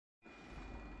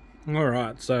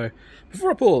Alright, so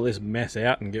before I pull all this mess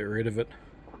out and get rid of it,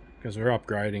 because we're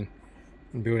upgrading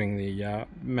and building the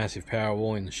massive power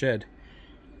wall in the shed,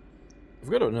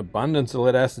 I've got an abundance of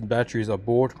lead acid batteries I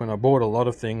bought when I bought a lot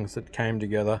of things that came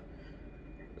together.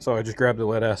 So I just grabbed the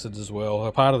lead acids as well.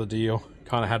 A part of the deal,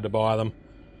 kind of had to buy them.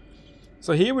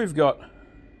 So here we've got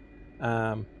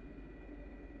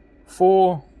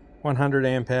 4 100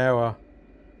 amp hour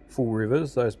full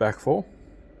rivers, those back four.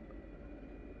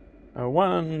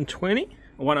 120,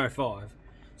 105.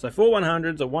 So 4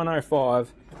 100s, a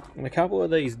 105, and a couple of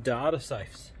these data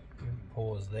safes.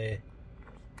 Pause there.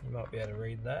 You might be able to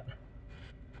read that.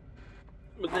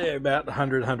 But they're about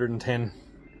 100, 110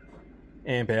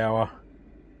 amp hour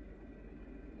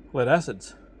lead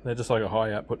acids. They're just like a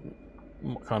high output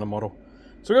kind of model.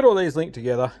 So we've got all these linked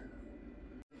together.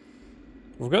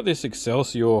 We've got this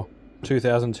Excelsior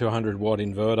 2200 watt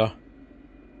inverter.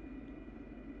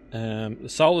 The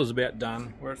solar's about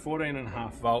done. We're at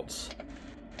 14.5 volts.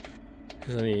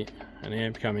 There's only an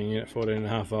amp coming in at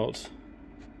 14.5 volts.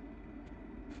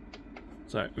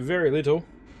 So very little.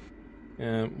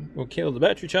 We'll kill the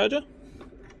battery charger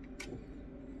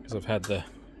because I've had the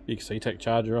big CTEK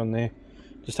charger on there.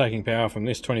 Just taking power from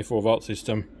this 24 volt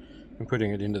system and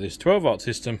putting it into this 12 volt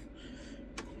system,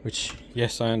 which,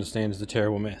 yes, I understand is a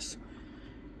terrible mess.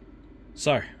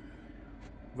 So,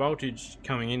 voltage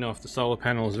coming in off the solar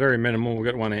panel is very minimal.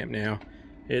 We've got 1 amp now.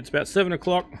 It's about 7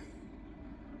 o'clock,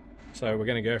 so we're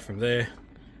going to go from there.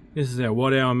 This is our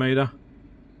watt hour meter,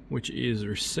 which is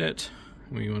reset.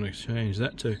 We want to change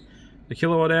that to the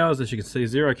kilowatt hours. As you can see,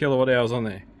 0 kilowatt hours on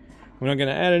there. We're not going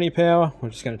to add any power. We're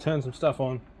just going to turn some stuff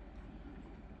on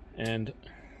and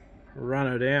run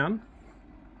her down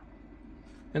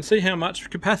and see how much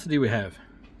capacity we have.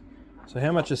 So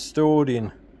how much is stored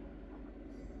in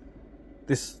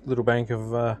this little bank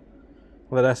of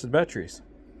lead acid batteries.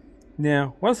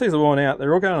 Now, once these are worn out,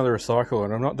 they're all going to the recycler,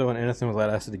 and I'm not doing anything with lead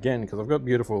acid again because I've got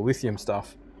beautiful lithium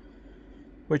stuff,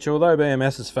 which, although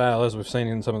BMSs fail, as we've seen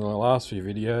in some of the last few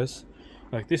videos,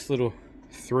 like this little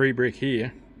 3 brick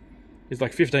here is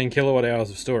like 15 kilowatt hours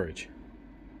of storage.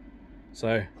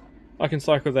 So I can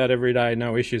cycle that every day,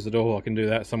 no issues at all. I can do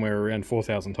that somewhere around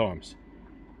 4,000 times.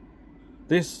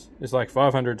 This is like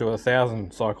 500 to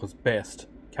 1,000 cycles best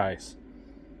case.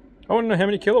 I want to know how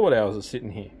many kilowatt hours are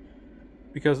sitting here,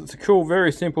 because it's a cool,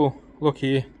 very simple look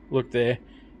here, look there,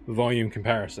 volume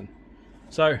comparison.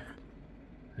 So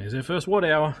there's our first watt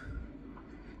hour.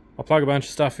 I'll plug a bunch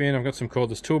of stuff in. I've got some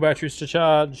cordless tool batteries to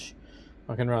charge.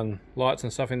 I can run lights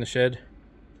and stuff in the shed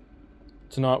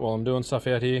tonight while I'm doing stuff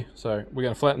out here. So we're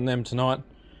going to flatten them tonight.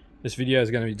 This video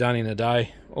is going to be done in a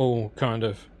day, all kind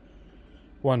of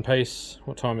one piece.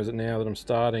 What time is it now that I'm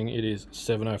starting? It is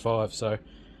 7:05. So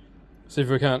see if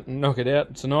we can't knock it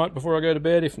out tonight before I go to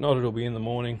bed. If not, it'll be in the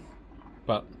morning.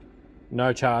 But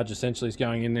no charge essentially is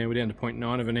going in there. We're down to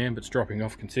 0.9 of an amp. It's dropping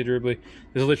off considerably.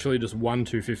 There's literally just one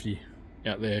 250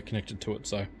 out there connected to it.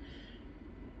 So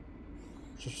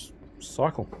just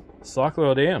cycle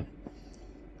her down.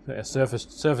 Our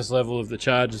surface level of the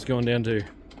charge has gone down to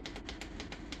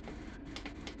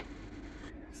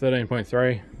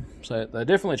 13.3. So they're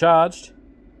definitely charged.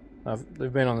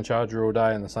 They've been on the charger all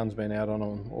day and the sun's been out on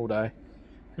them all day.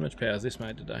 How much power has this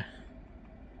made today?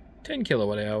 10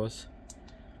 kilowatt hours.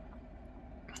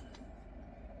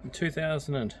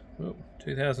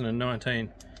 2019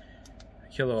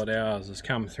 kilowatt hours has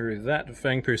come through that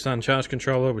Fangpoo Sun charge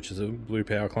controller, which is a blue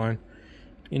power clone,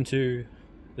 into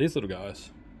these little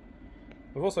guys.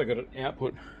 I've also got an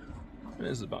output.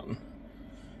 There's the button.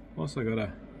 I've also got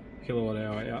a kilowatt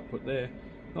hour output there.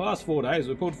 The last 4 days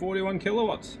we pulled 41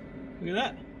 kilowatts. Look at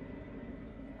that.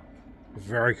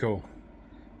 Very cool.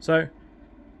 So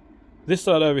this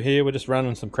side over here, we're just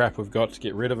running some crap we've got to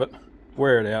get rid of it,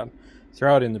 wear it out,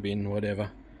 throw it in the bin,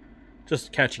 whatever.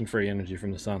 Just catching free energy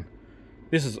from the sun.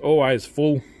 This is always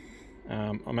full.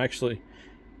 I'm actually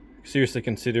seriously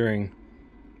considering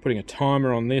putting a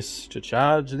timer on this to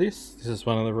charge this. This is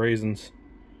one of the reasons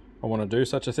I want to do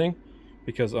such a thing,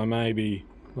 because I may be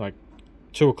like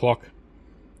 2 o'clock,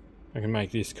 I can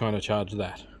make this kind of charge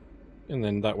that, and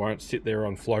then that won't sit there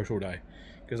on float all day,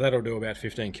 because that'll do about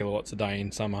 15 kilowatts a day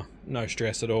in summer. No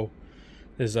stress at all.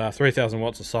 There's 3,000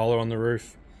 watts of solar on the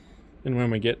roof, and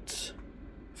when we get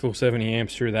full 70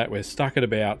 amps through that, we're stuck at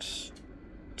about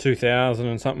 2,000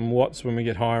 and something watts when we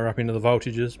get higher up into the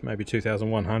voltages. Maybe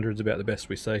 2,100 is about the best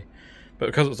we see, but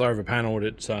because it's over panelled,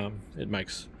 it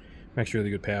makes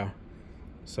really good power.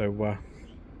 So we'll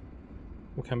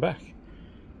come back.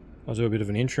 I'll do a bit of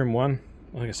an interim one.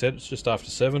 Like I said, it's just after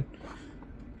 7.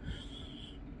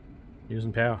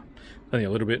 Using power. Only a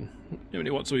little bit. How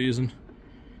many watts are we using?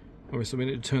 Obviously we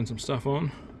need to turn some stuff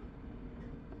on.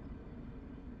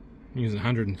 using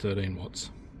 113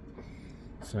 watts.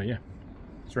 So yeah,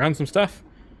 let's run some stuff,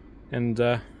 and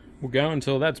we'll go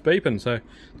until that's beeping. So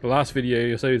the last video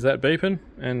you'll see is that beeping,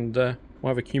 and we'll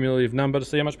have a cumulative number to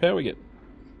see how much power we get.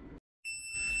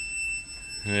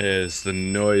 There's the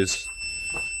noise.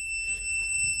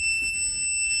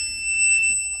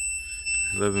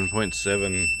 11.7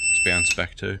 it's bounced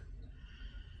back to.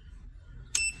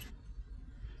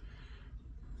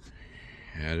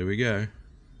 How do we go?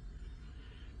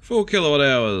 4 kilowatt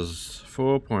hours,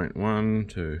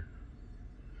 4.12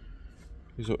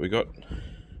 is what we got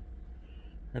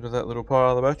out of that little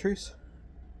pile of batteries.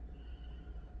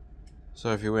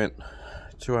 So if you went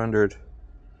 200,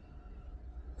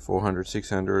 400,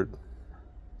 600,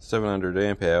 700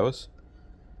 amp hours,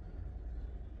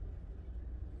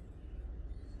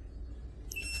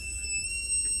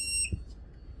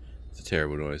 it's a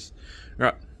terrible noise.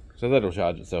 Right, so that'll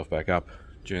charge itself back up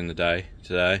during the day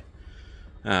today.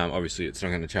 Obviously it's not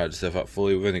going to charge itself up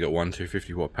fully. We've only got one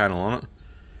 250 watt panel on it.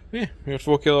 Yeah, we got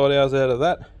 4 kilowatt hours out of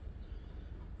that,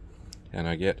 and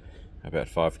I get about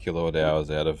 5 kilowatt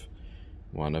hours out of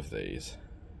one of these.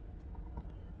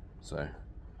 So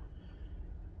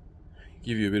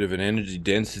give you a bit of an energy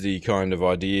density kind of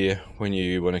idea when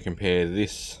you want to compare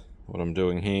this, what I'm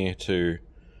doing here, to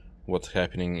what's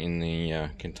happening in the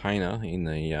container in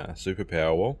the Super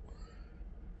Powerwall.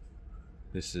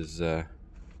 This is going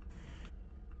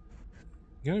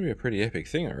to be a pretty epic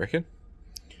thing, I reckon.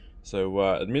 So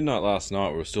at midnight last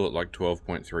night we were still at like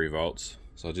 12.3 volts,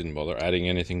 so I didn't bother adding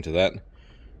anything to that.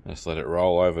 I just let it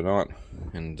roll overnight,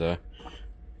 and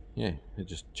yeah, it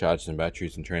just charged some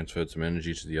batteries and transferred some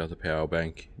energy to the other power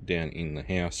bank down in the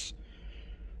house,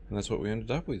 and that's what we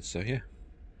ended up with. So yeah,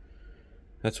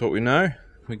 that's what we know.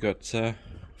 We got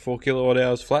 4 kilowatt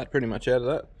hours flat pretty much out of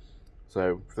that.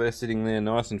 So if they're sitting there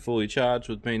nice and fully charged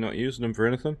with me not using them for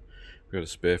anything, we've got a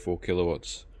spare 4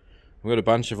 kilowatts. We've got a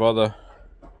bunch of other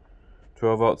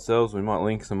 12 volt cells we might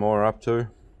link some more up to.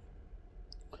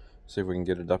 See if we can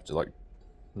get it up to like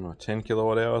 10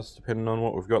 kilowatt hours, depending on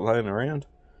what we've got laying around.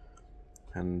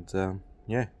 And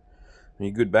yeah,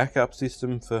 a good backup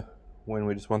system for when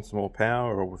we just want some more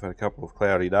power, or we've had a couple of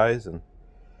cloudy days and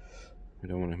we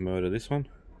don't want to murder this one.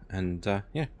 And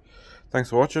yeah, thanks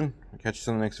for watching. I'll catch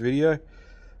you in the next video.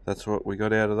 That's what we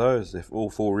got out of those. They're all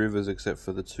 4 rivers except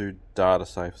for the 2 data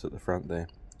safes at the front there.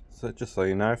 So just so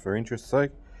you know, for interest's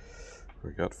sake,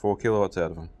 we got 4 kilowatts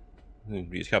out of them. It'll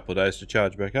be a couple of days to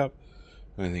charge back up.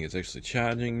 I don't think it's actually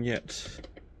charging yet.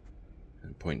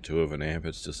 0.2 of an amp,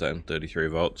 it's just at 33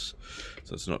 volts,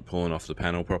 so it's not pulling off the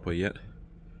panel properly yet.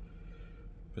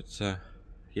 But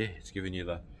yeah, it's giving you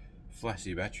the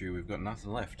flashy battery. We've got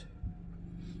nothing left.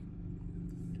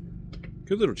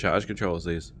 Good little charge controllers,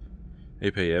 these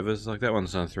EP Evers. Like that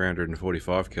one's done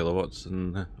 345 kilowatts,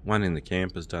 and the one in the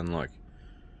camp has done like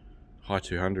high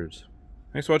 200s.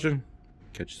 Thanks for watching.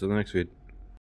 Catch you in the next vid.